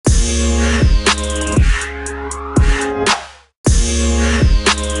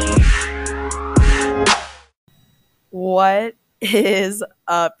What is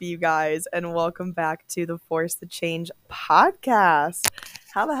up, you guys, and welcome back to the Force the Change podcast.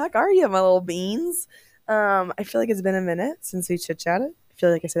 How the heck are you, my little beans? I feel like it's been a minute since we chit-chatted. I feel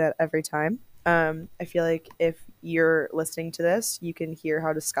like I say that every time. I feel like if you're listening to this, you can hear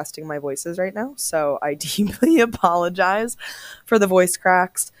how disgusting my voice is right now, so I deeply apologize for the voice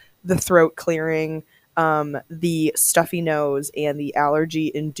cracks, the throat clearing, the stuffy nose, and the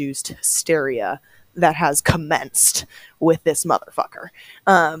allergy-induced hysteria that has commenced with this motherfucker.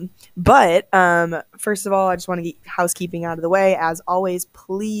 But first of all, I just want to get housekeeping out of the way. As always,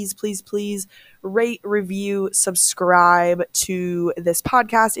 please, please, please rate, review, subscribe to this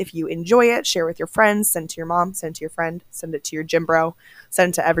podcast if you enjoy it. Share with your friends, send it to your mom, send it to your friend, send it to your gym bro,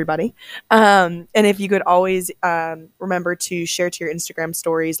 send it to everybody. And if you could always remember to share to your Instagram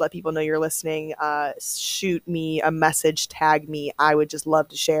stories, let people know you're listening, shoot me a message, tag me. I would just love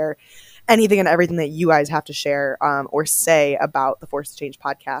to share anything and everything that you guys have to share or say about the Force to Change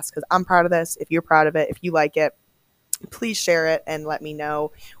podcast, because I'm proud of this. If you're proud of it, if you like it, please share it and let me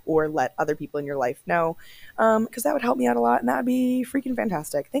know, or let other people in your life know, because that would help me out a lot, and that would be freaking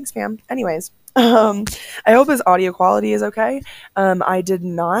fantastic. Thanks, fam. Anyways, I hope his audio quality is okay. I did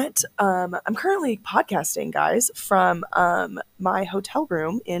not. I'm currently podcasting, guys, from my hotel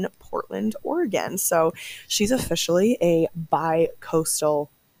room in Portland, Oregon. So she's officially a bicoastal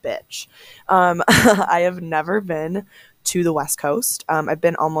bitch. I have never been to the West Coast. I've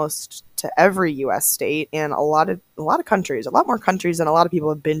been almost to every U.S. state and a lot of countries, a lot more countries than a lot of people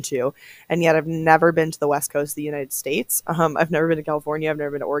have been to, and yet I've never been to the West Coast of the United States. I've never been to California. I've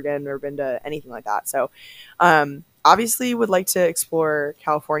never been to Oregon. I've never been to anything like that. So, obviously, would like to explore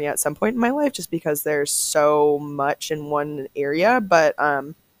California at some point in my life, just because there's so much in one area, but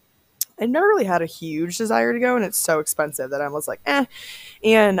I never really had a huge desire to go, and it's so expensive that I was like, eh.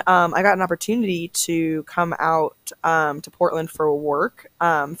 And I got an opportunity to come out to Portland for work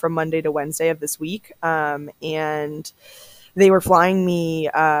from Monday to Wednesday of this week. And they were flying me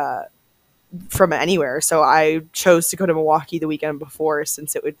from anywhere. So I chose to go to Milwaukee the weekend before,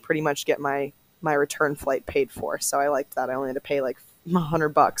 since it would pretty much get my return flight paid for. So I liked that. I only had to pay like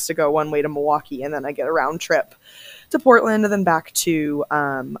 $100 to go one way to Milwaukee, and then I get a round trip to Portland and then back to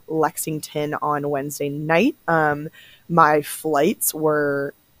Lexington on Wednesday night. My flights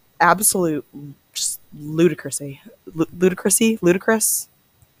were absolute just ludicrous. I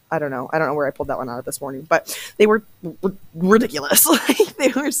don't know where I pulled that one out of this morning, but they were ridiculous. Like, they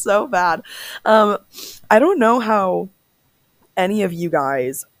were so bad. I don't know how any of you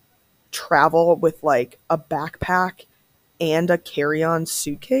guys travel with like a backpack and a carry-on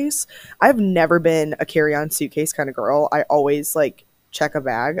suitcase. I've never been a carry-on suitcase kind of girl. I always like check a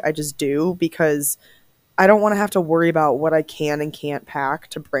bag. I just do, because I don't want to have to worry about what I can and can't pack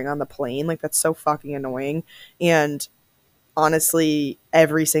to bring on the plane. Like, that's so fucking annoying. And honestly,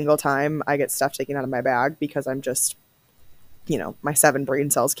 every single time I get stuff taken out of my bag, because I'm just, my 7 brain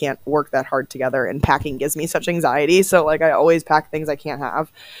cells can't work that hard together, and packing gives me such anxiety. So like, I always pack things I can't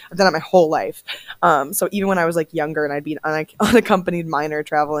have. I've done it my whole life. So even when I was like younger and I'd be an unaccompanied minor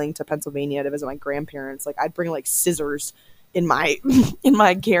traveling to Pennsylvania to visit my grandparents, like I'd bring like scissors in my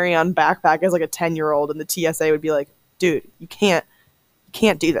carry-on backpack as like a 10-year-old, and the TSA would be like, dude, you can't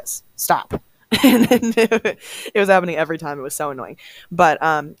do this. Stop. And it was happening every time. It was so annoying. But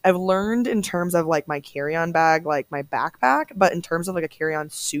I've learned in terms of like my carry-on bag, like my backpack, but in terms of like a carry-on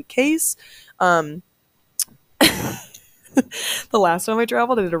suitcase, the last time I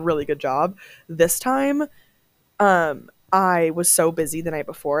traveled, I did a really good job. This time, I was so busy the night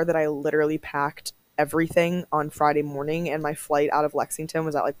before that I literally packed everything on Friday morning, and my flight out of Lexington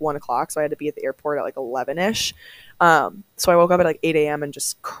was at like 1 o'clock, so I had to be at the airport at like 11ish. So I woke up at like 8 a.m. and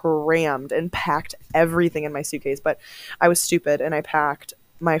just crammed and packed everything in my suitcase. But I was stupid, and I packed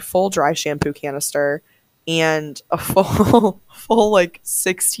my full dry shampoo canister and a full like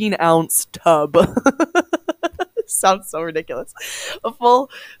 16-ounce tub. Sounds so ridiculous. A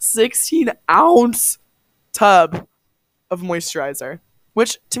full 16-ounce tub of moisturizer,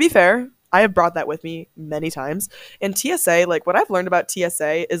 which, to be fair, I have brought that with me many times. And TSA, like, what I've learned about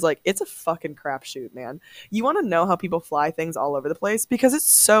TSA is, like, it's a fucking crapshoot, man. You want to know how people fly things all over the place? Because it's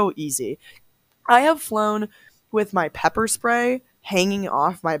so easy. I have flown with my pepper spray hanging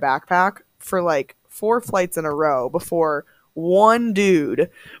off my backpack for, like, 4 flights in a row before one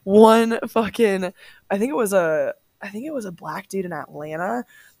fucking, I think it was a black dude in Atlanta,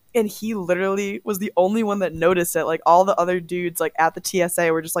 and he literally was the only one that noticed it. Like, all the other dudes, like, at the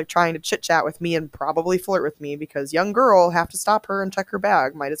TSA were just, like, trying to chit-chat with me and probably flirt with me, because young girl, have to stop her and check her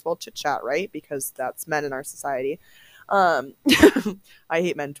bag. Might as well chit-chat, right? Because that's men in our society. Um, I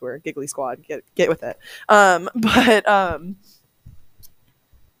hate mentor, giggly squad. Get with it. But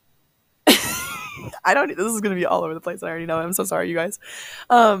I don't. This is gonna be all over the place. I already know. I'm so sorry, you guys.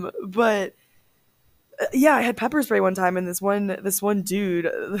 But yeah, I had pepper spray one time, and this one dude,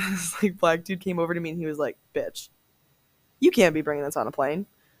 this like black dude, came over to me, and he was like, "Bitch, you can't be bringing this on a plane."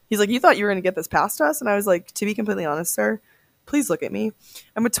 He's like, "You thought you were gonna get this past us?" And I was like, "To be completely honest, sir, please look at me.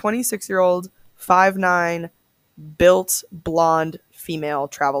 I'm a 26-year-old, 5'9", built blonde female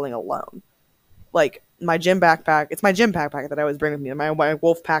traveling alone. Like my gym backpack, it's my gym backpack that I always bring with me, my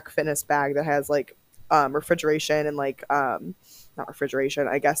Wolfpack fitness bag that has like refrigeration and like not refrigeration,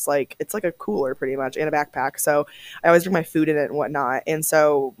 I guess, like it's like a cooler pretty much and a backpack. So I always bring my food in it and whatnot. And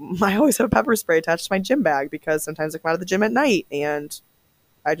so I always have a pepper spray attached to my gym bag because sometimes I come out of the gym at night and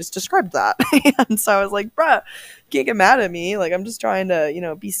I just described that. And so I was like, bruh, you can't get mad at me. Like, I'm just trying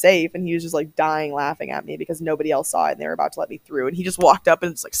to, be safe. And he was just like dying laughing at me because nobody else saw it and they were about to let me through. And he just walked up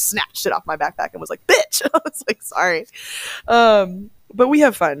and just like snatched it off my backpack and was like, bitch. I was like, sorry. But we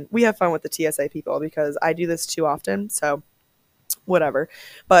have fun. We have fun with the TSA people because I do this too often. So whatever.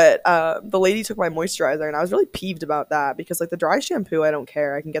 But the lady took my moisturizer and I was really peeved about that because like the dry shampoo, I don't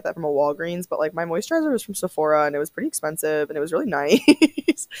care. I can get that from a Walgreens, but like my moisturizer was from Sephora and it was pretty expensive and it was really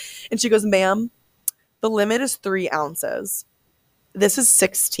nice. And she goes, "Ma'am, the limit is 3 ounces. This is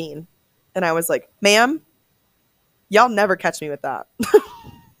 16." And I was like, "Ma'am, y'all never catch me with that."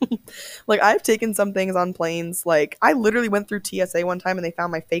 Like I've taken some things on planes. Like I literally went through TSA one time and they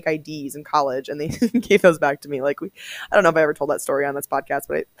found my fake IDs in college and they gave those back to me. Like I don't know if I ever told that story on this podcast,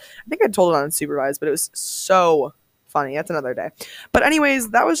 but I think I told it on Unsupervised, but it was so funny. That's another day. But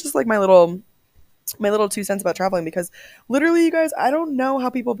anyways, that was just like my little 2 cents about traveling because literally, you guys, I don't know how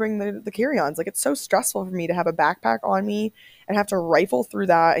people bring the carry-ons. Like it's so stressful for me to have a backpack on me and have to rifle through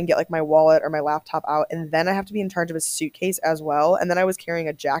that and get like my wallet or my laptop out, and then I have to be in charge of a suitcase as well. And then I was carrying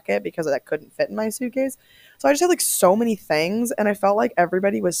a jacket because that couldn't fit in my suitcase. So I just had like so many things, and I felt like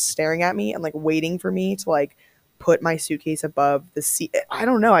everybody was staring at me and like waiting for me to like put my suitcase above the seat. I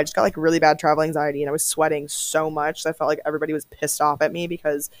don't know. I just got like really bad travel anxiety and I was sweating so much. So I felt like everybody was pissed off at me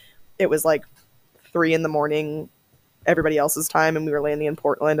because it was like 3 a.m. everybody else's time, and we were landing in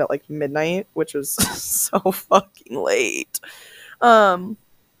Portland at like midnight, which was so fucking late.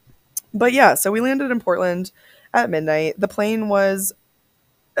 But yeah, so we landed in Portland at midnight. The plane was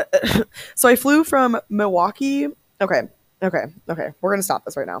so I flew from Milwaukee. Okay. We're gonna stop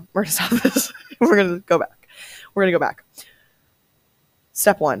this right now. We're gonna stop this. We're gonna go back.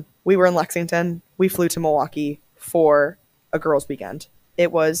 Step 1, we were in Lexington. We flew to Milwaukee for a girls' weekend.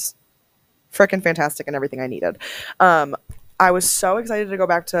 It was freaking fantastic and everything I needed. I was so excited to go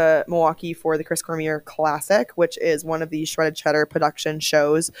back to Milwaukee for the Chris Cormier Classic, which is one of the Shredded Cheddar production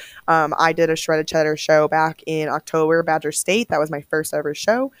shows. I did a Shredded Cheddar show back in October, Badger State. That was my first ever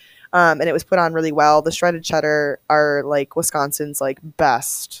show. And it was put on really well. The Shredded Cheddar are like Wisconsin's like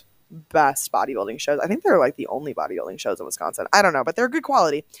best bodybuilding shows. I think they're like the only bodybuilding shows in Wisconsin. I don't know, but they're good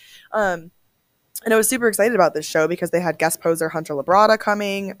quality. And I was super excited about this show because they had guest poser Hunter Labrada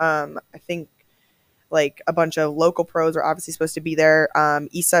coming. I think like a bunch of local pros are obviously supposed to be there.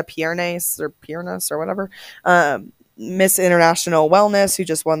 Isa Piernes or whatever. Miss International Wellness, who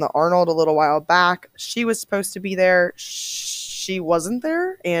just won the Arnold a little while back. She was supposed to be there. She wasn't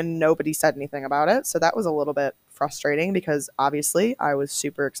there and nobody said anything about it. So that was a little bit frustrating because obviously I was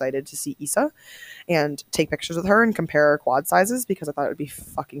super excited to see Isa and take pictures with her and compare our quad sizes because I thought it would be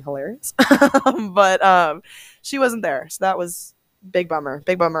fucking hilarious. But she wasn't there. So that was big bummer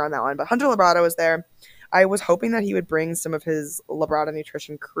on that one. But Hunter Labrada was there. I was hoping that he would bring some of his Labrada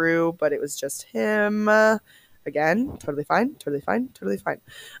Nutrition crew, but it was just him. Again, totally fine.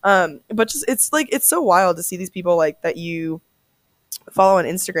 But just it's so wild to see these people like that you follow on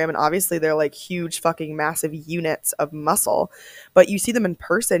Instagram, and obviously they're like huge fucking massive units of muscle, but you see them in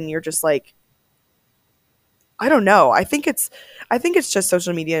person and you're just like, I don't know. I think it's just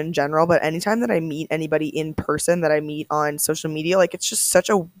social media in general, but anytime that I meet anybody in person that I meet on social media, like it's just such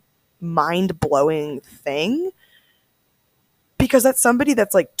a mind-blowing thing because that's somebody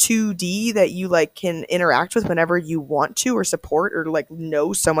that's like 2D that you like can interact with whenever you want to or support or like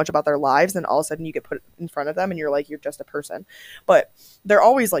know so much about their lives, and all of a sudden you get put in front of them and you're like, you're just a person. But they're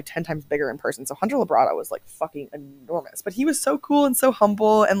always like 10 times bigger in person. So Hunter Labrada was like fucking enormous, but he was so cool and so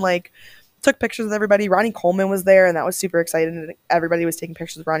humble and like took pictures with everybody. Ronnie Coleman was there and that was super exciting. Everybody was taking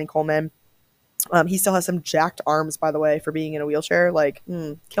pictures with Ronnie Coleman. He still has some jacked arms, by the way, for being in a wheelchair, like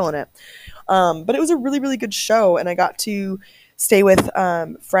killing it. But it was a really, really good show, and I got to stay with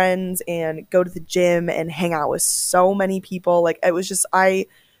friends and go to the gym and hang out with so many people. Like it was just I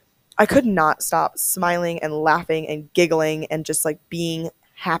I could not stop smiling and laughing and giggling and just like being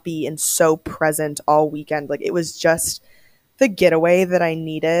happy and so present all weekend. Like it was just the getaway that I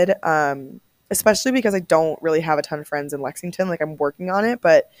needed. Especially because I don't really have a ton of friends in Lexington. Like I'm working on it,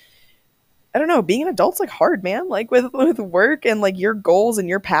 but I don't know, being an adult's like hard, man. Like with work and like your goals and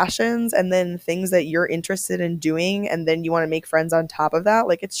your passions and then things that you're interested in doing and then you want to make friends on top of that.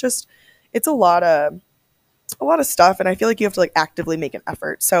 Like it's a lot of stuff, and I feel like you have to like actively make an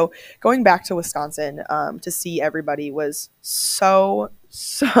effort. So going back to Wisconsin to see everybody was so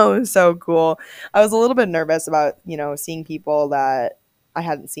cool. I was a little bit nervous about seeing people that I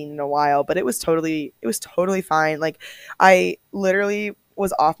hadn't seen in a while, but it was totally fine. Like I literally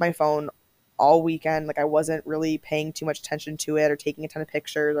was off my phone all weekend. Like I wasn't really paying too much attention to it or taking a ton of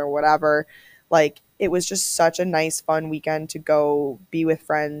pictures or whatever. Like it was just such a nice fun weekend to go be with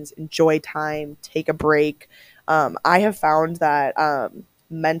friends, enjoy time, take a break. I have found that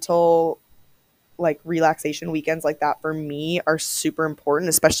mental like relaxation weekends like that for me are super important,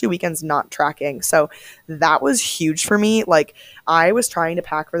 especially weekends not tracking. So that was huge for me. Like I was trying to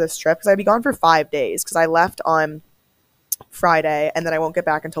pack for this trip because I'd be gone for 5 days because I left on Friday and then I won't get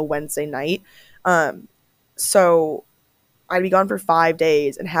back until Wednesday night. So I'd be gone for 5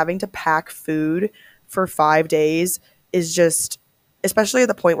 days, and having to pack food for 5 days is just, especially at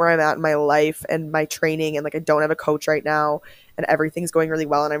the point where I'm at in my life and my training, and like I don't have a coach right now, and everything's going really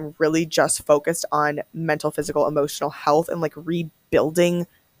well, and I'm really just focused on mental, physical, emotional health and like rebuilding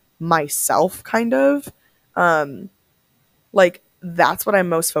myself, kind of. Um, like that's what I'm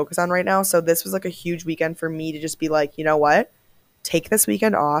most focused on right now. So this was like a huge weekend for me to just be like, you know what? Take this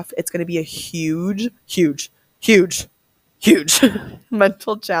weekend off. It's going to be a huge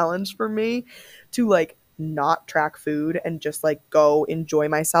mental challenge for me to like not track food and just like go enjoy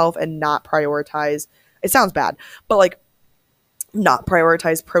myself and not prioritize. It sounds bad, but like not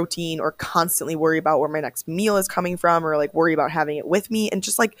prioritize protein or constantly worry about where my next meal is coming from or like worry about having it with me. And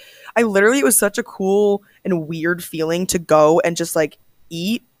just like, I literally, it was such a cool and weird feeling to go and just like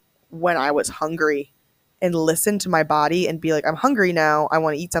eat when I was hungry and listen to my body and be like, I'm hungry now. I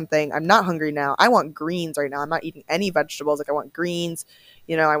want to eat something. I'm not hungry now. I want greens right now. I'm not eating any vegetables. Like I want greens.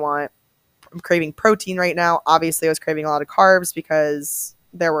 I'm craving protein right now. Obviously, I was craving a lot of carbs because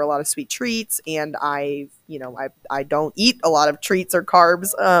there were a lot of sweet treats, and I don't eat a lot of treats or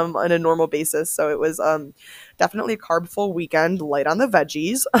carbs on a normal basis. So it was definitely a carb-full weekend, light on the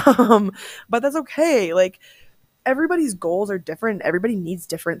veggies. But that's okay. Like everybody's goals are different. Everybody needs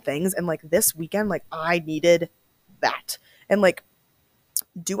different things, and like this weekend, like I needed that. And like,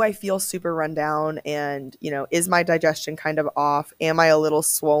 do I feel super run down? And, is my digestion kind of off? Am I a little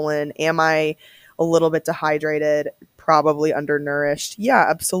swollen? Am I a little bit dehydrated? Probably undernourished. Yeah,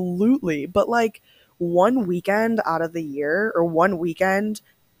 absolutely. But like one weekend out of the year or one weekend,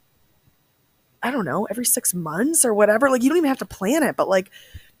 I don't know, every 6 months or whatever, like you don't even have to plan it, but like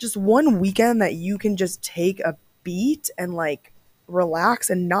just one weekend that you can just take a beat and like relax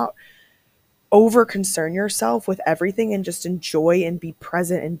and not over concern yourself with everything and just enjoy and be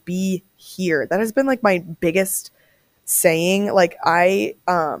present and be here. That has been like my biggest saying. Like I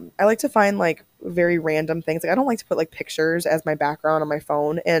like to find like very random things. Like I don't like to put like pictures as my background on my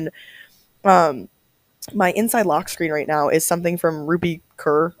phone. And um my inside lock screen right now is something from Rupi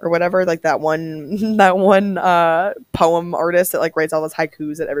Kaur or whatever, like that one poem artist that like writes all those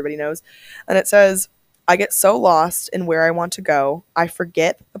haikus that everybody knows. And it says, I get so lost in where I want to go, I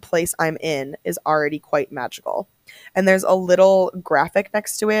forget the place I'm in is already quite magical. And there's a little graphic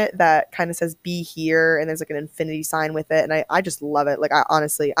next to it that kind of says be here, and there's like an infinity sign with it. And I just love it. Like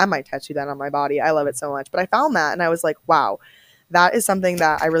I might tattoo that on my body. I love it so much. But I found that and I was like, wow, that is something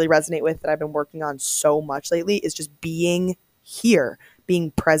that I really resonate with, that I've been working on so much lately, is just being here,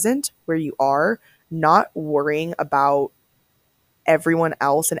 being present where you are, not worrying about everyone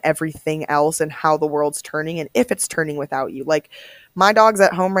else and everything else and how the world's turning and if it's turning without you. Like my dog's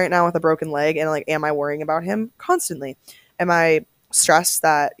at home right now with a broken leg, and like, am I worrying about him constantly? Am I stressed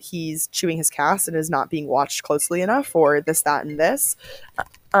that he's chewing his cast and is not being watched closely enough, or this, that, and this?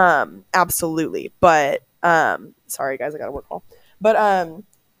 Absolutely. But sorry guys, I got a work call. But I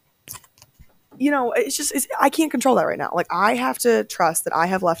can't control that right now. Like I have to trust that I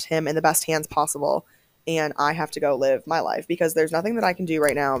have left him in the best hands possible, and I have to go live my life, because there's nothing that I can do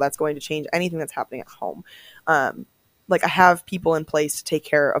right now that's going to change anything that's happening at home. Like I have people in place to take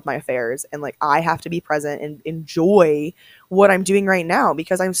care of my affairs, and like I have to be present and enjoy what I'm doing right now,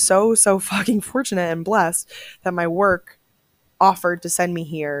 because I'm so fucking fortunate and blessed that my work offered to send me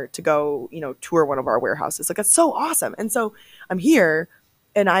here to go, tour one of our warehouses. Like, it's so awesome. And so I'm here,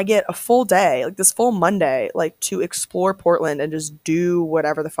 and I get a full day, like this full Monday, like to explore Portland and just do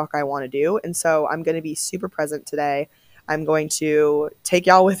whatever the fuck I want to do. And so I'm going to be super present today. I'm going to take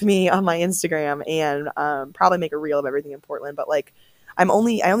y'all with me on my Instagram and probably make a reel of everything in Portland. But like, I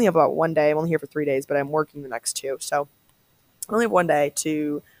only have about one day. I'm only here for 3 days, but I'm working the next two. So I only have one day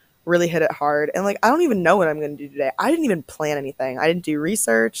to really hit it hard. And like, I don't even know what I'm going to do today. I didn't even plan anything. I didn't do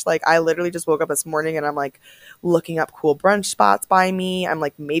research. Like, I literally just woke up this morning and I'm like looking up cool brunch spots by me. I'm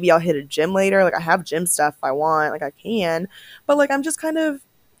like, maybe I'll hit a gym later. Like, I have gym stuff if I want. Like, I can. But like, I'm just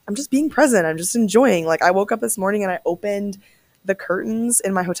being present. I'm just enjoying. Like, I woke up this morning and I opened the curtains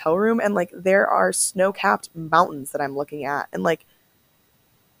in my hotel room and like there are snow-capped mountains that I'm looking at. And like,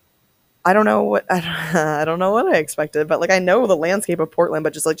 I don't know what I don't know what I expected, but like I know the landscape of Portland,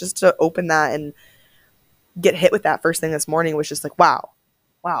 but just to open that and get hit with that first thing this morning was just like wow,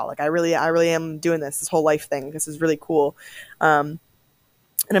 like I really am doing this whole life thing. This is really cool, and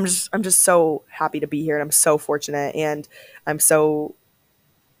I'm just so happy to be here, and I'm so fortunate, and I'm so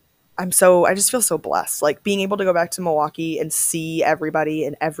I just feel so blessed, like being able to go back to Milwaukee and see everybody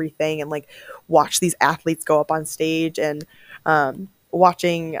and everything and like watch these athletes go up on stage and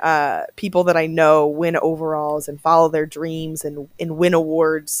watching people that I know win overalls and follow their dreams and win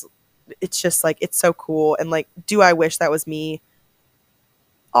awards. It's just like, it's so cool. And like, do I wish that was me?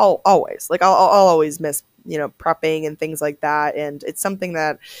 Always. Like I'll always miss, prepping and things like that. And it's something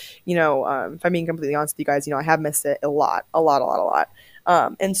that, if I'm being completely honest with you guys, I have missed it a lot.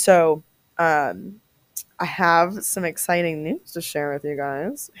 And so I have some exciting news to share with you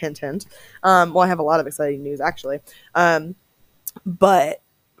guys. Hint, hint. Well, I have a lot of exciting news actually. But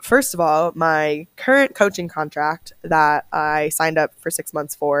first of all, my current coaching contract that I signed up for 6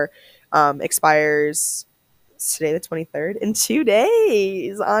 months for expires today, the 23rd, in 2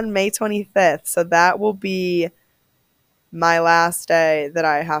 days on May 25th. So that will be my last day that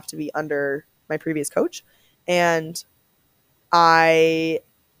I have to be under my previous coach. And I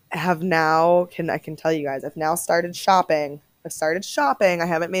have now, I can tell you guys, I've now started shopping. I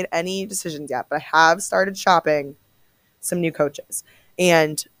haven't made any decisions yet, but I have started shopping some new coaches.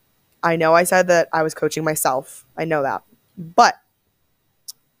 And I know I said that I was coaching myself. I know that. But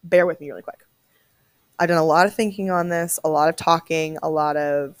bear with me really quick. I've done a lot of thinking on this, a lot of talking, a lot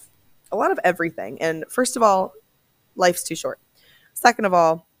of everything. And first of all, life's too short. Second of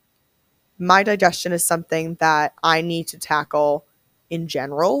all, my digestion is something that I need to tackle in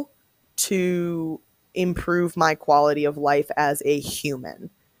general to improve my quality of life as a human.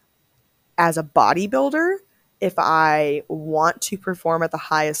 As a bodybuilder, if I want to perform at the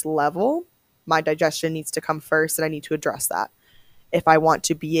highest level, my digestion needs to come first and I need to address that. If I want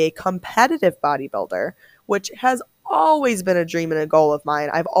to be a competitive bodybuilder, which has always been a dream and a goal of mine,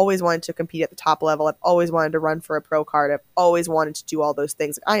 I've always wanted to compete at the top level. I've always wanted to run for a pro card. I've always wanted to do all those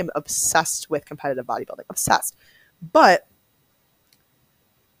things. I am obsessed with competitive bodybuilding, obsessed. But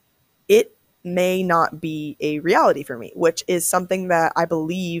it may not be a reality for me, which is something that I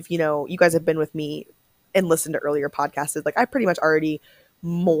believe, you guys have been with me and listened to earlier podcasts. Like I pretty much already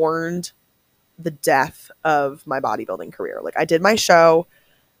mourned the death of my bodybuilding career. Like I did my show.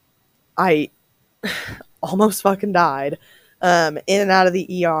 I almost fucking died in and out of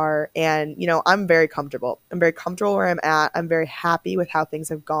the ER. And, I'm very comfortable. I'm very comfortable where I'm at. I'm very happy with how things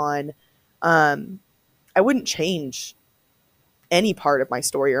have gone. I wouldn't change any part of my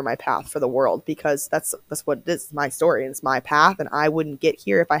story or my path for the world because that's what it is, my story and it's my path. And I wouldn't get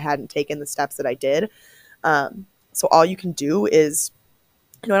here if I hadn't taken the steps that I did. So all you can do is,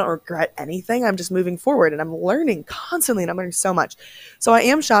 I don't regret anything. I'm just moving forward and I'm learning constantly and I'm learning so much. So I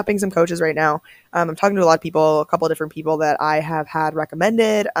am shopping some coaches right now. I'm talking to a lot of people, a couple of different people that I have had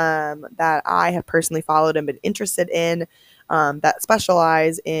recommended, that I have personally followed and been interested in, that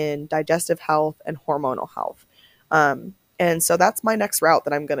specialize in digestive health and hormonal health. And so that's my next route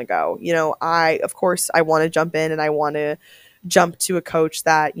that I'm going to go. Of course, I want to jump in and I want to jump to a coach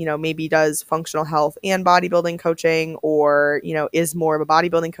that, maybe does functional health and bodybuilding coaching or, is more of a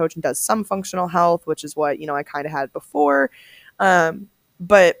bodybuilding coach and does some functional health, which is what, I kind of had before.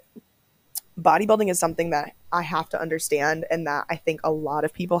 But bodybuilding is something that I have to understand and that I think a lot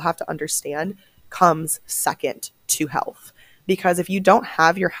of people have to understand comes second to health. Because if you don't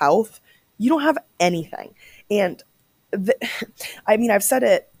have your health, you don't have anything. And I've said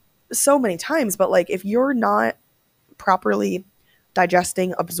it so many times, but like if you're not properly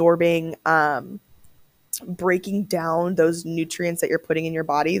digesting, absorbing, breaking down those nutrients that you're putting in your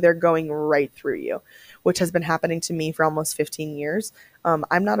body, they're going right through you, which has been happening to me for almost 15 years.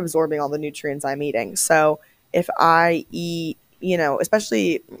 I'm not absorbing all the nutrients I'm eating. So if I eat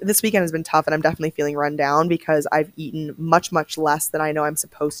especially this weekend has been tough, and I'm definitely feeling run down because I've eaten much, much less than I know I'm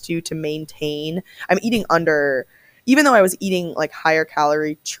supposed to maintain. I'm eating under, even though I was eating like higher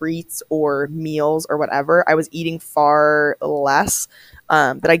calorie treats or meals or whatever, I was eating far less,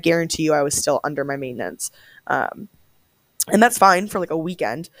 that I guarantee you I was still under my maintenance. And that's fine for like a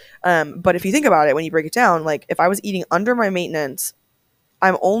weekend. But if you think about it, when you break it down, like if I was eating under my maintenance,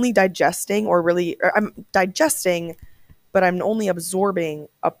 I'm only digesting, or I'm digesting, but I'm only absorbing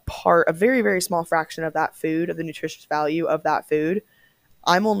a very, very small fraction of that food, of the nutritious value of that food.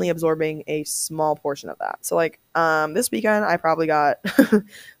 I'm only absorbing a small portion of that. So like this weekend I probably got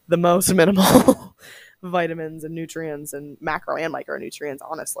the most minimal vitamins and nutrients and macro and micronutrients,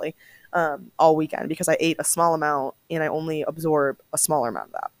 honestly, all weekend because I ate a small amount and I only absorb a smaller amount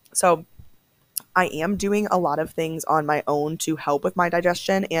of that. So I am doing a lot of things on my own to help with my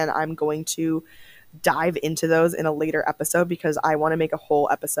digestion, and I'm going to dive into those in a later episode because I want to make a whole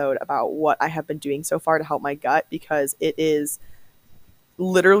episode about what I have been doing so far to help my gut, because it is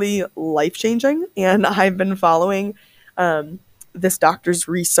literally life-changing. And I've been following this doctor's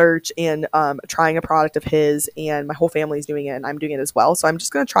research and trying a product of his, and my whole family's doing it and I'm doing it as well. So I'm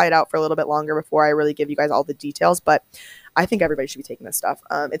just going to try it out for a little bit longer before I really give you guys all the details. But I think everybody should be taking this stuff.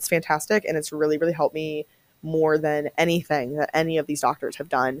 It's fantastic, and it's really, really helped me more than anything that any of these doctors have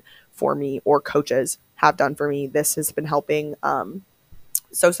done for me or coaches have done for me. This has been helping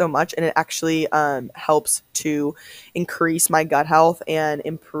so much, and it actually helps to increase my gut health and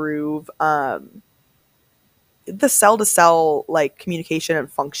improve the cell to cell like communication and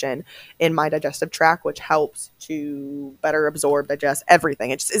function in my digestive tract, which helps to better absorb, digest everything.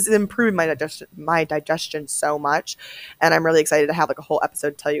 It's improved my digestion so much, and I'm really excited to have like a whole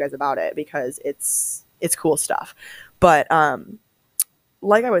episode to tell you guys about it because it's cool stuff. But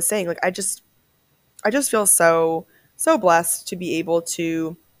like I was saying, like I just feel so blessed to be able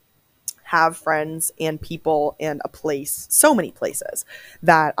to have friends and people and a place, so many places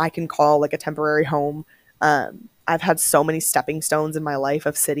that I can call like a temporary home. I've had so many stepping stones in my life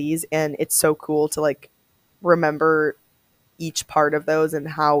of cities, and it's so cool to like remember each part of those and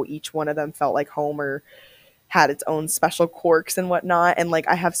how each one of them felt like home or had its own special quirks and whatnot. And like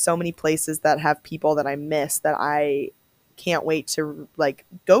I have so many places that have people that I miss that I can't wait to like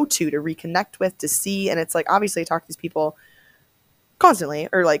go to reconnect with, to see. And it's like obviously I talk to these people constantly,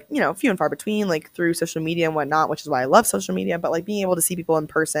 or like, few and far between, like through social media and whatnot, which is why I love social media. But like being able to see people in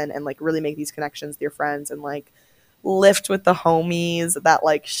person and like really make these connections with your friends and like lift with the homies that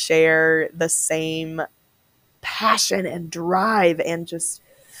like share the same passion and drive, and just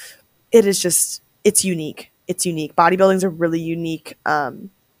it's unique. It's unique. Bodybuilding is a really unique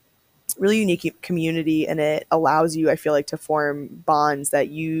community, and it allows you, I feel like, to form bonds that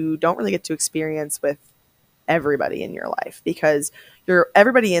you don't really get to experience with everybody in your life, because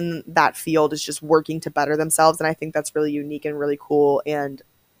everybody in that field is just working to better themselves. And I think that's really unique and really cool, and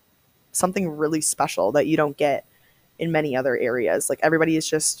something really special that you don't get in many other areas. Like everybody is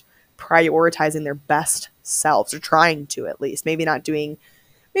just prioritizing their best selves, or trying to, at least. Maybe not doing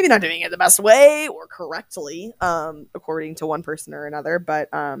it the best way or correctly, according to one person or another, but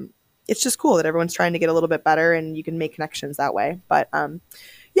it's just cool that everyone's trying to get a little bit better, and you can make connections that way. But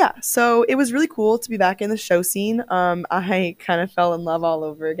yeah, so it was really cool to be back in the show scene. I kind of fell in love all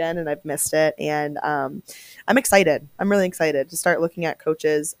over again, and I've missed it. And I'm excited. I'm really excited to start looking at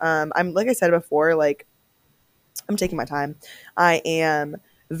coaches. I'm, like I said before, like I'm taking my time. I am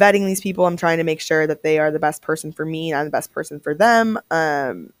vetting these people. I'm trying to make sure that they are the best person for me and I'm the best person for them.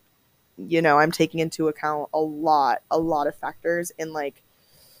 I'm taking into account a lot of factors, and like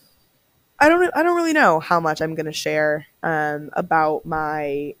I don't really know how much I'm gonna share about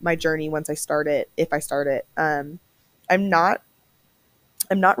my journey once I start it, if I start it. I'm not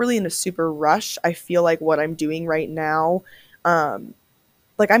really in a super rush. I feel like what I'm doing right now,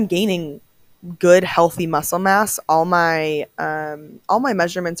 like I'm gaining good healthy muscle mass. All my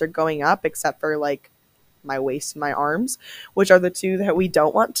measurements are going up except for like my waist and my arms, which are the two that we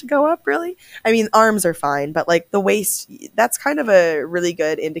don't want to go up, really. I mean, arms are fine, but like the waist, that's kind of a really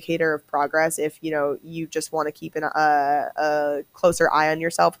good indicator of progress if you just want to keep a closer eye on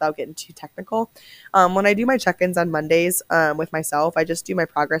yourself without getting too technical. When I do my check-ins on Mondays with myself, I just do my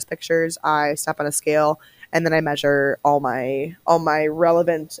progress pictures. I step on a scale, and then I measure all my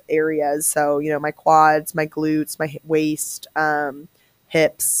relevant areas. So my quads, my glutes, my waist,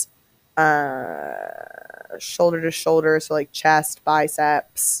 hips, shoulder to shoulder, so like chest,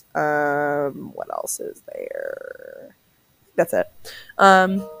 biceps. What else is there? That's it.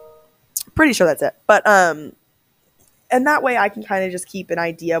 Pretty sure that's it. But and that way I can kind of just keep an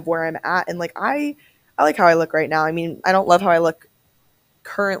idea of where I'm at. And like I I like how I look right now. I mean, I don't love how I look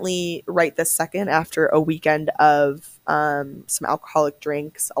currently right this second after a weekend of some alcoholic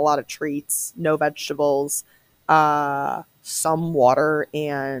drinks, a lot of treats, no vegetables, some water,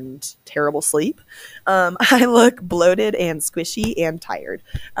 and terrible sleep. I look bloated and squishy and tired.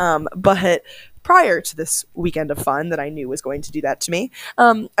 But prior to this weekend of fun that I knew was going to do that to me,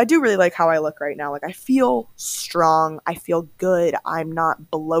 I do really like how I look right now. Like, I feel strong. I feel good. I'm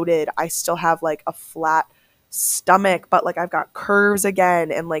not bloated. I still have like a flat stomach, but like I've got curves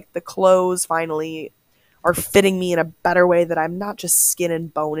again, and like the clothes finally are fitting me in a better way, that I'm not just skin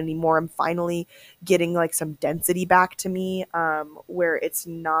and bone anymore. I'm finally getting like some density back to me, where it's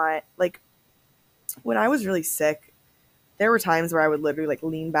not like when I was really sick, there were times where I would literally like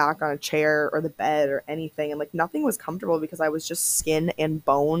lean back on a chair or the bed or anything, and like nothing was comfortable because I was just skin and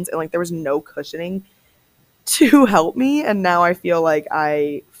bones, and like there was no cushioning to help me. And now I feel like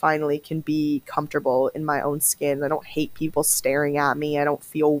I finally can be comfortable in my own skin. I don't hate people staring at me. I don't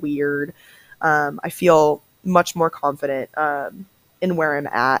feel weird. I feel much more confident in where I'm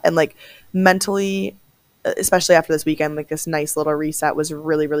at, and like mentally, especially after this weekend, like this nice little reset was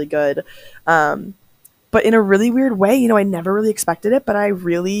really, really good. But in a really weird way, you know, I never really expected it, but I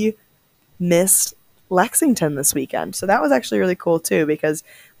really missed Lexington this weekend. So that was actually really cool too, because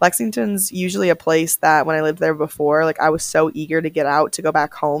Lexington's usually a place that when I lived there before, like I was so eager to get out to go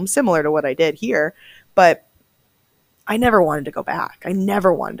back home, similar to what I did here. But I never wanted to go back. I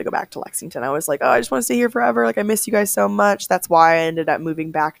never wanted to go back to Lexington. I was like, oh, I just want to stay here forever. Like, I miss you guys so much. That's why I ended up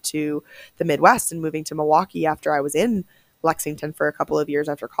moving back to the Midwest and moving to Milwaukee after I was in Lexington for a couple of years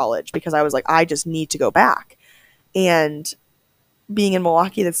after college, because I was like, I just need to go back. And being in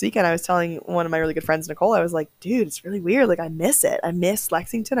Milwaukee this weekend, I was telling one of my really good friends, Nicole, I was like, dude, it's really weird. Like, I miss it. I miss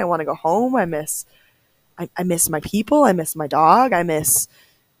Lexington. I want to go home. I miss my people. I miss my dog. I miss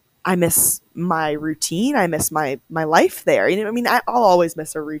my routine. I miss my life there. You know, I mean, I'll always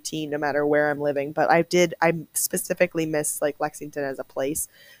miss a routine no matter where I'm living, but I specifically miss like Lexington as a place.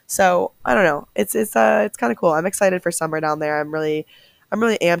 So I don't know. It's kind of cool. I'm excited for summer down there. I'm really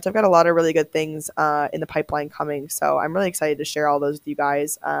amped. I've got a lot of really good things in the pipeline coming. So I'm really excited to share all those with you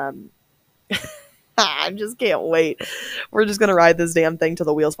guys. I just can't wait. We're just going to ride this damn thing till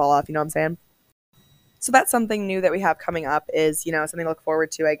the wheels fall off. You know what I'm saying? So that's something new that we have coming up, is, you know, something to look forward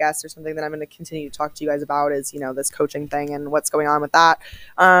to, I guess, or something that I'm going to continue to talk to you guys about, is, you know, this coaching thing and what's going on with that.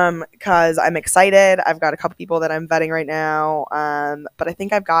 Cause I'm excited. I've got a couple people that I'm vetting right now. But I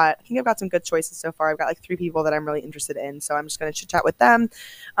think I've got some good choices so far. I've got like 3 people that I'm really interested in. So I'm just going to chit chat with them.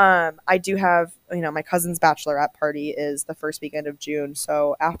 I do have, you know, my cousin's bachelorette party is the first weekend of June.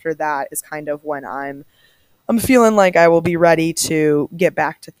 So after that is kind of when I'm feeling like I will be ready to get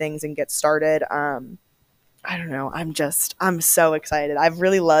back to things and get started. I don't know. I'm so excited. I've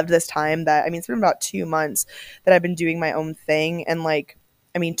really loved this time it's been about 2 months that I've been doing my own thing. And like,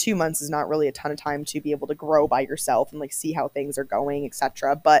 2 months is not really a ton of time to be able to grow by yourself and like see how things are going,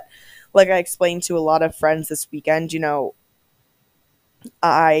 etc. But like I explained to a lot of friends this weekend, you know,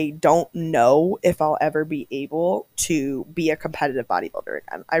 I don't know if I'll ever be able to be a competitive bodybuilder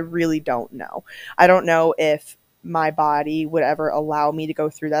again. I really don't know. I don't know if my body would ever allow me to go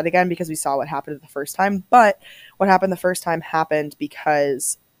through that again, because we saw what happened the first time. But what happened the first time happened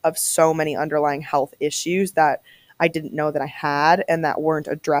because of so many underlying health issues that I didn't know that I had and that weren't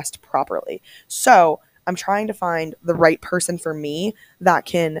addressed properly. So I'm trying to find the right person for me that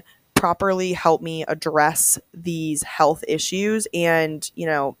can properly help me address these health issues and, you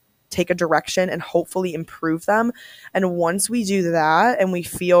know, take a direction and hopefully improve them. And once we do that and we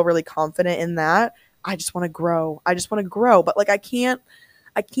feel really confident in that, I just want to grow. But like I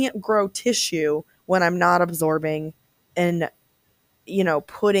can't grow tissue when I'm not absorbing and, you know,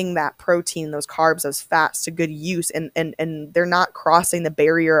 putting that protein, those carbs, those fats to good use, and they're not crossing the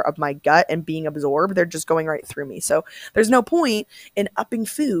barrier of my gut and being absorbed. They're just going right through me. So there's no point in upping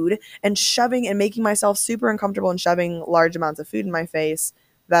food and shoving and making myself super uncomfortable and shoving large amounts of food in my face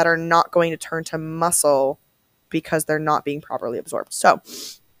that are not going to turn to muscle because they're not being properly absorbed. So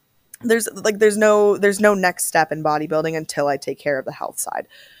there's no next step in bodybuilding until I take care of the health side.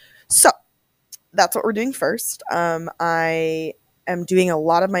 So that's what we're doing first. I am doing a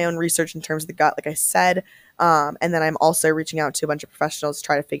lot of my own research in terms of the gut, like I said. And then I'm also reaching out to a bunch of professionals to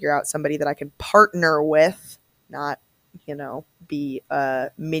try to figure out somebody that I can partner with, not, you know, be a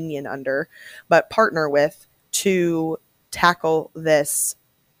minion under, but partner with to tackle this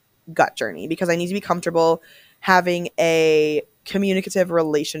gut journey, because I need to be comfortable having a communicative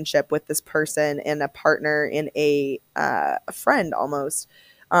relationship with this person and a partner and a friend almost.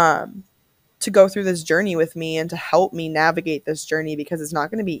 to go through this journey with me and to help me navigate this journey, because it's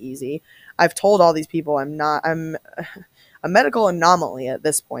not going to be easy. I've told all these people I'm a medical anomaly at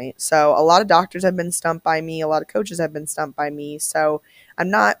this point. So a lot of doctors have been stumped by me. A lot of coaches have been stumped by me. So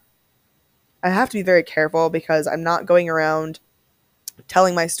I have to be very careful, because I'm not going around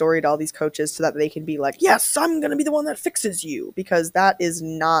telling my story to all these coaches so that they can be like, yes, I'm going to be the one that fixes you, because that is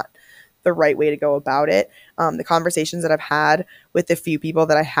not the right way to go about it. The conversations that I've had with the few people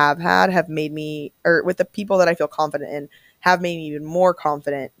that I have had have made me, or with the people that I feel confident in, have made me even more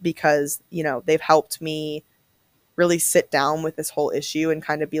confident, because, you know, they've helped me really sit down with this whole issue and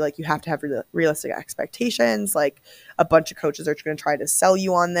kind of be like, you have to have realistic expectations. Like, a bunch of coaches are going to try to sell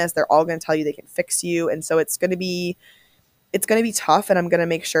you on this. They're all going to tell you they can fix you. And so it's going to be tough, and I'm going to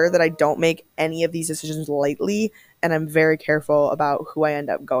make sure that I don't make any of these decisions lightly, and I'm very careful about who I end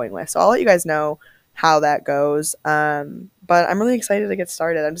up going with. So I'll let you guys know how that goes. But I'm really excited to get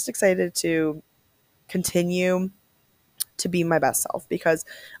started. I'm just excited to continue to be my best self, because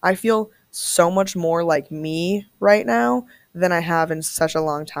I feel so much more like me right now than I have in such a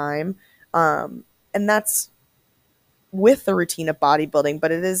long time. And that's with the routine of bodybuilding,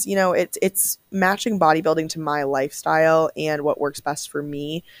 but it is, you know, it's matching bodybuilding to my lifestyle and what works best for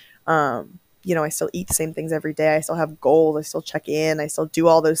me. You know, I still eat the same things every day. I still have goals. I still check in. I still do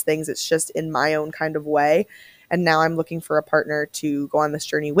all those things. It's just in my own kind of way. And now I'm looking for a partner to go on this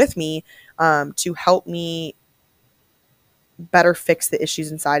journey with me, to help me better fix the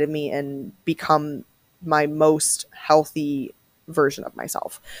issues inside of me and become my most healthy version of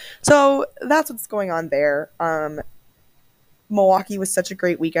myself. So that's what's going on there. Milwaukee was such a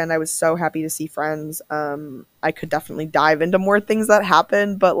great weekend. I was so happy to see friends. I could definitely dive into more things that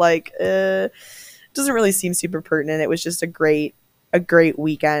happened, but like, it doesn't really seem super pertinent. It was just a great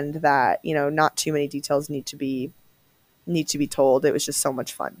weekend that, you know, not too many details need to be told. It was just so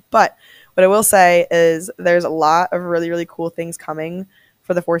much fun. But what I will say is there's a lot of really, really cool things coming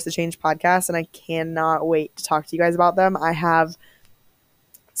for the Force the Change podcast, and I cannot wait to talk to you guys about them. I have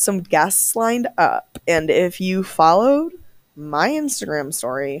some guests lined up, and if you followed my Instagram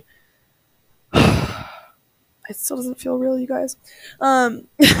story, it still doesn't feel real, you guys.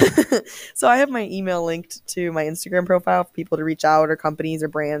 So I have my email linked to my Instagram profile for people to reach out, or companies or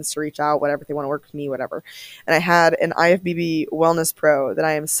brands to reach out, whatever, if they want to work with me, whatever. And I had an IFBB wellness pro that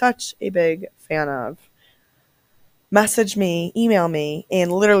I am such a big fan of message me, email me,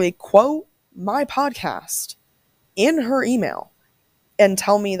 and literally quote my podcast in her email and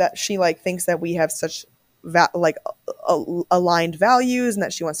tell me that she like thinks that we have such aligned values, and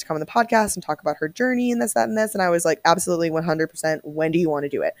that she wants to come on the podcast and talk about her journey and this, that, and this. And I was like, absolutely 100%. When do you want to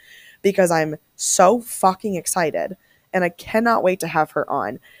do it? Because I'm so fucking excited, and I cannot wait to have her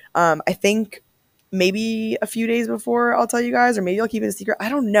on. I think maybe a few days before I'll tell you guys, or maybe I'll keep it a secret. I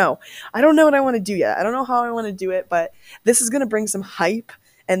don't know what I want to do yet. I don't know how I want to do it, but this is going to bring some hype,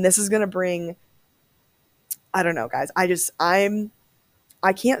 and this is going to bring, I don't know, guys.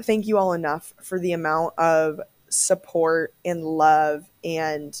 I can't thank you all enough for the amount of support and love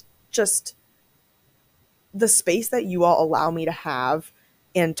and just the space that you all allow me to have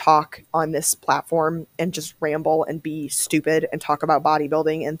and talk on this platform and just ramble and be stupid and talk about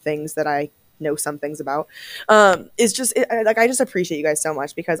bodybuilding and things that I know some things about. It's just I just appreciate you guys so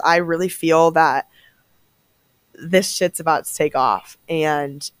much, because I really feel that this shit's about to take off,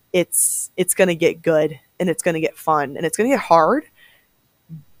 and it's going to get good, and it's going to get fun, and it's going to get hard.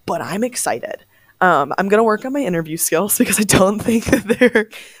 But I'm excited. I'm going to work on my interview skills, because I don't think that they're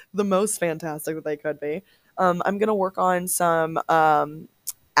the most fantastic that they could be. I'm going to work on some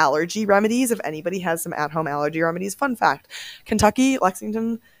allergy remedies. If anybody has some at-home allergy remedies, fun fact, Kentucky,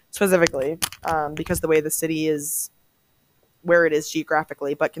 Lexington specifically, because the way the city is, where it is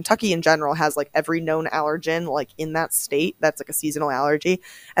geographically, but Kentucky in general has like every known allergen like in that state that's like a seasonal allergy.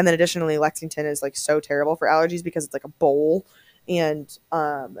 And then additionally, Lexington is like so terrible for allergies because it's like a bowl. And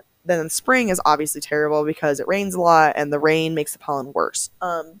then spring is obviously terrible because it rains a lot, and the rain makes the pollen worse.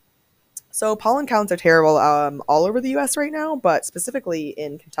 So pollen counts are terrible all over the US right now, but specifically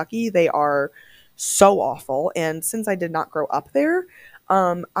in Kentucky, they are so awful. And since I did not grow up there,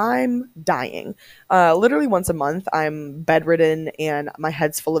 I'm dying. Literally once a month, I'm bedridden and my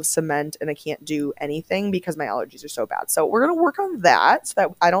head's full of cement and I can't do anything because my allergies are so bad. So we're going to work on that so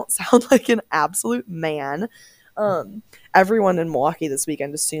that I don't sound like an absolute man. Everyone in Milwaukee this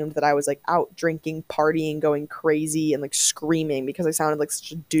weekend assumed that I was like out drinking, partying, going crazy, and like screaming because I sounded like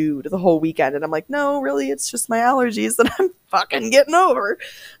such a dude the whole weekend. And I'm like, no, really, it's just my allergies that I'm fucking getting over.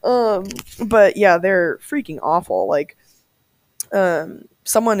 But yeah, they're freaking awful. Like,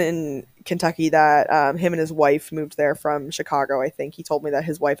 someone in Kentucky that him and his wife moved there from Chicago. I think he told me that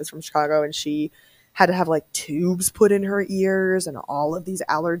his wife is from Chicago, and she had to have like tubes put in her ears and all of these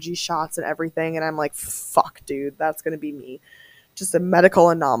allergy shots and everything. And I'm like, fuck, dude, that's gonna be me. Just a medical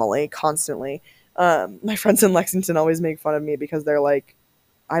anomaly constantly. My friends in Lexington always make fun of me because they're like,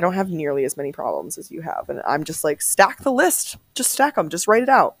 I don't have nearly as many problems as you have. And I'm just like, stack the list. Just stack them. Just write it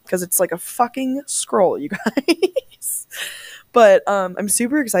out. Because it's like a fucking scroll, you guys. But I'm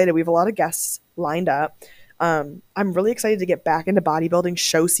super excited. We have a lot of guests lined up. I'm really excited to get back into bodybuilding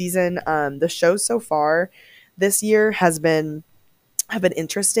show season. The shows so far this year have been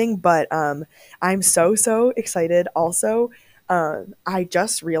interesting, but I'm so excited also. I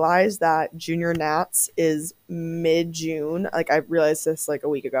just realized that Junior Nats is mid-June. Like, I realized this like a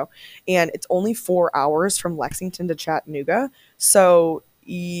week ago, and it's only 4 hours from Lexington to Chattanooga. So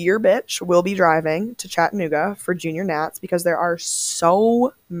your bitch will be driving to Chattanooga for Junior Nats because there are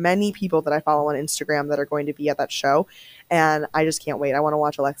so many people that I follow on Instagram that are going to be at that show, and I just can't wait. I want to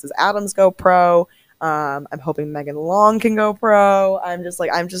watch Alexis Adams go pro. I'm hoping Megan Long can go pro.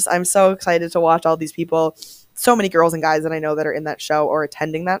 I'm so excited to watch all these people. So many girls and guys that I know that are in that show or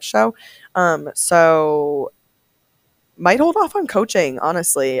attending that show. So might hold off on coaching,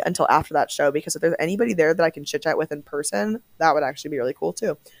 honestly, until after that show, because if there's anybody there that I can chit chat with in person, that would actually be really cool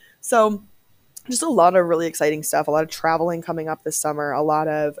too. So just a lot of really exciting stuff, a lot of traveling coming up this summer, a lot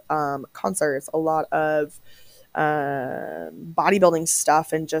of concerts, a lot of bodybuilding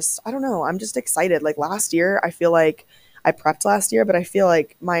stuff, and just, I don't know, I'm just excited. Like last year, I feel like I prepped last year, but I feel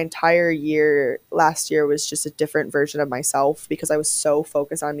like my entire year last year was just a different version of myself because I was so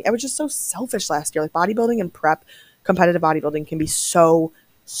focused on me. I was just so selfish last year. Like bodybuilding and prep, competitive bodybuilding can be so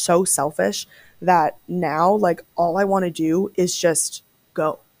selfish that now, like, all I want to do is just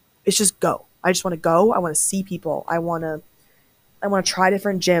go. It's just go. I just want to go. I want to see people. I want to try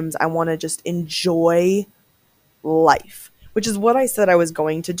different gyms. I want to just enjoy life, which is what I said I was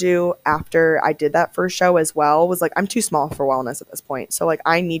going to do after I did that first show as well. Was like, I'm too small for wellness at this point. So like,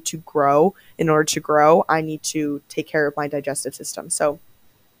 I need to grow. In order to grow, I need to take care of my digestive system. So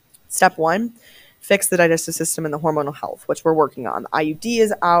step one, fix the digestive system and the hormonal health, which we're working on. The IUD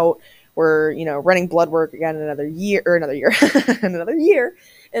is out. We're, running blood work again in another year,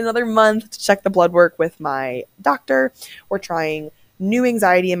 in another month to check the blood work with my doctor. We're trying new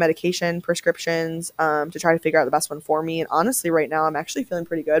anxiety and medication prescriptions to try to figure out the best one for me. And honestly, right now, I'm actually feeling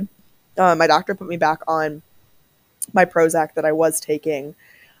pretty good. My doctor put me back on my Prozac that I was taking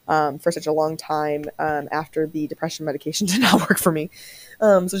for such a long time after the depression medication did not work for me.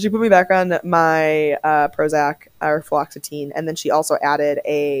 So she put me back on my Prozac or fluoxetine, and then she also added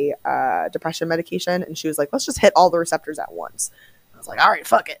a depression medication, and she was like, let's just hit all the receptors at once. I was like, all right,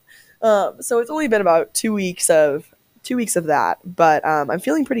 fuck it. So it's only been about 2 weeks of that, but I'm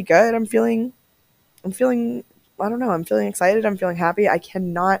feeling pretty good. I'm feeling, I don't know, I'm feeling excited. I'm feeling happy. I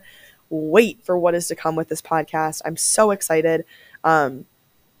cannot wait for what is to come with this podcast. I'm so excited.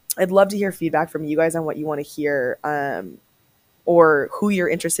 I'd love to hear feedback from you guys on what you want to hear, or who you're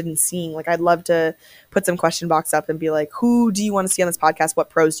interested in seeing. Like, I'd love to put some question box up and be like, who do you want to see on this podcast?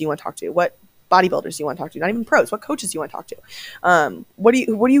 What pros do you want to talk to? What bodybuilders do you want to talk to? Not even pros. What coaches do you want to talk to? Who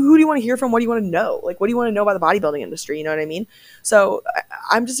do you want to hear from? What do you want to know? Like, what do you want to know about the bodybuilding industry? You know what I mean? So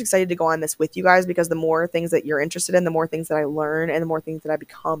I'm just excited to go on this with you guys, because the more things that you're interested in, the more things that I learn and the more things that I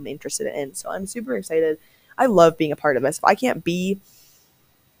become interested in. So I'm super excited. I love being a part of this. If I can't be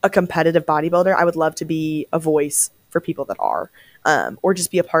a competitive bodybuilder, I would love to be a voice for people that are, or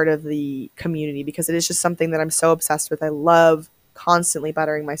just be a part of the community, because it is just something that I'm so obsessed with. I love constantly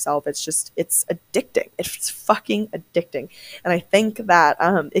bettering myself. It's addicting. It's fucking addicting. And I think that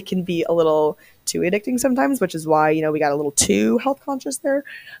it can be a little too addicting sometimes, which is why, we got a little too health conscious there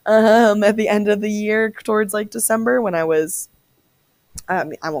at the end of the year towards like December, when I won't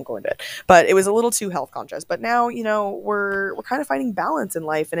go into it, but it was a little too health conscious. But now, we're kind of finding balance in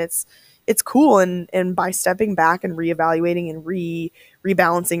life, and it's cool. And by stepping back and reevaluating and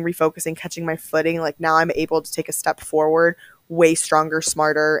rebalancing, refocusing, catching my footing, like now I'm able to take a step forward, way stronger,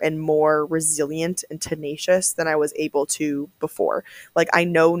 smarter, and more resilient and tenacious than I was able to before. Like, I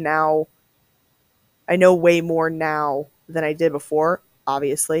know way more now than I did before,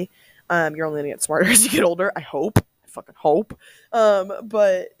 obviously. You're only gonna get smarter as you get older, I hope. Fucking hope.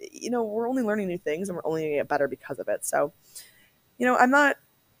 But we're only learning new things, and we're only gonna get better because of it. So, I'm not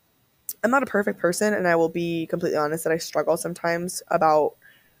a perfect person, and I will be completely honest that I struggle sometimes about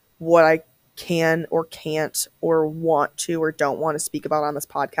what I can or can't or want to or don't want to speak about on this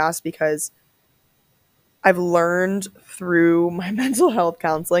podcast, because I've learned through my mental health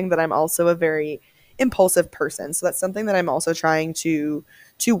counseling that I'm also a very impulsive person. So that's something that I'm also trying to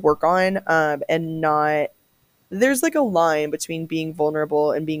work on, and not, there's like a line between being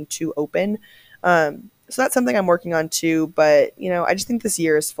vulnerable and being too open. So that's something I'm working on too. But, I just think this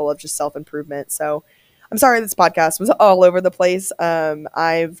year is full of just self improvement. So I'm sorry this podcast was all over the place.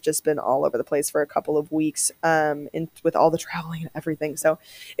 I've just been all over the place for a couple of weeks, with all the traveling and everything. So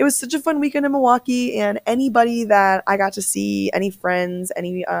it was such a fun weekend in Milwaukee, and anybody that I got to see, any friends,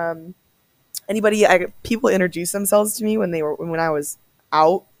 anybody, people introduced themselves to me when I was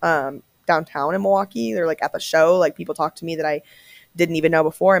out, downtown in Milwaukee. They're like at the show, like people talked to me that I didn't even know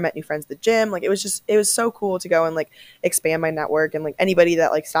before. I met new friends at the gym. Like it was so cool to go and like expand my network, and like anybody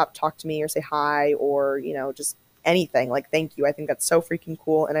that like stopped to talk to me or say hi, or just anything, like thank you. I think that's so freaking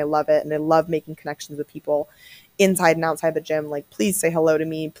cool, and I love it, and I love making connections with people inside and outside the gym. Like please say hello to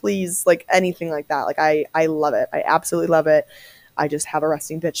me, please, like anything like that. Like I love it. I absolutely love it. I just have a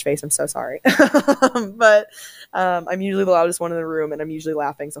resting bitch face. I'm so sorry. But I'm usually the loudest one in the room, and I'm usually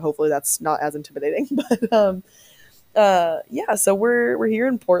laughing, so hopefully that's not as intimidating. But yeah, so we're here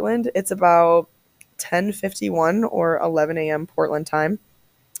in Portland. It's about 10:51 or 11 a.m. Portland time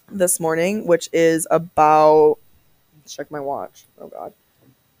this morning, which is about, let's check my watch. Oh god.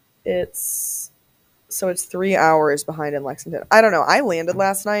 It's 3 hours behind in Lexington. I don't know. I landed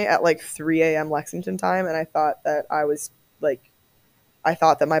last night at like 3 a.m. Lexington time, and I thought that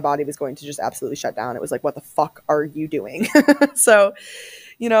my body was going to just absolutely shut down. It was like, what the fuck are you doing? So,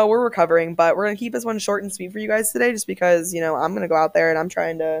 we're recovering, but we're going to keep this one short and sweet for you guys today, just because, I'm going to go out there and I'm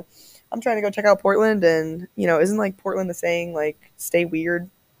trying to go check out Portland. And, isn't like Portland the saying, like, stay weird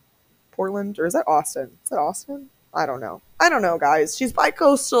Portland? Or is that Austin? Is that Austin? I don't know, guys. She's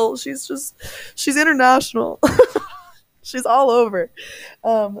bicoastal. She's international. She's all over.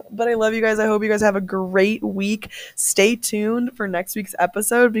 But I love you guys. I hope you guys have a great week. Stay tuned for next week's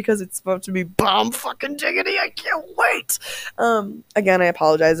episode, because it's about to be bomb fucking diggity. I can't wait. Again, I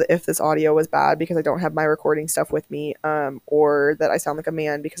apologize if this audio was bad, because I don't have my recording stuff with me, or that I sound like a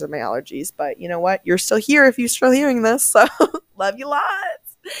man because of my allergies. But you know what? You're still here if you're still hearing this. So love you lots.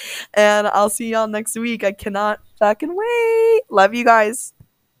 And I'll see y'all next week. I cannot fucking wait. Love you guys.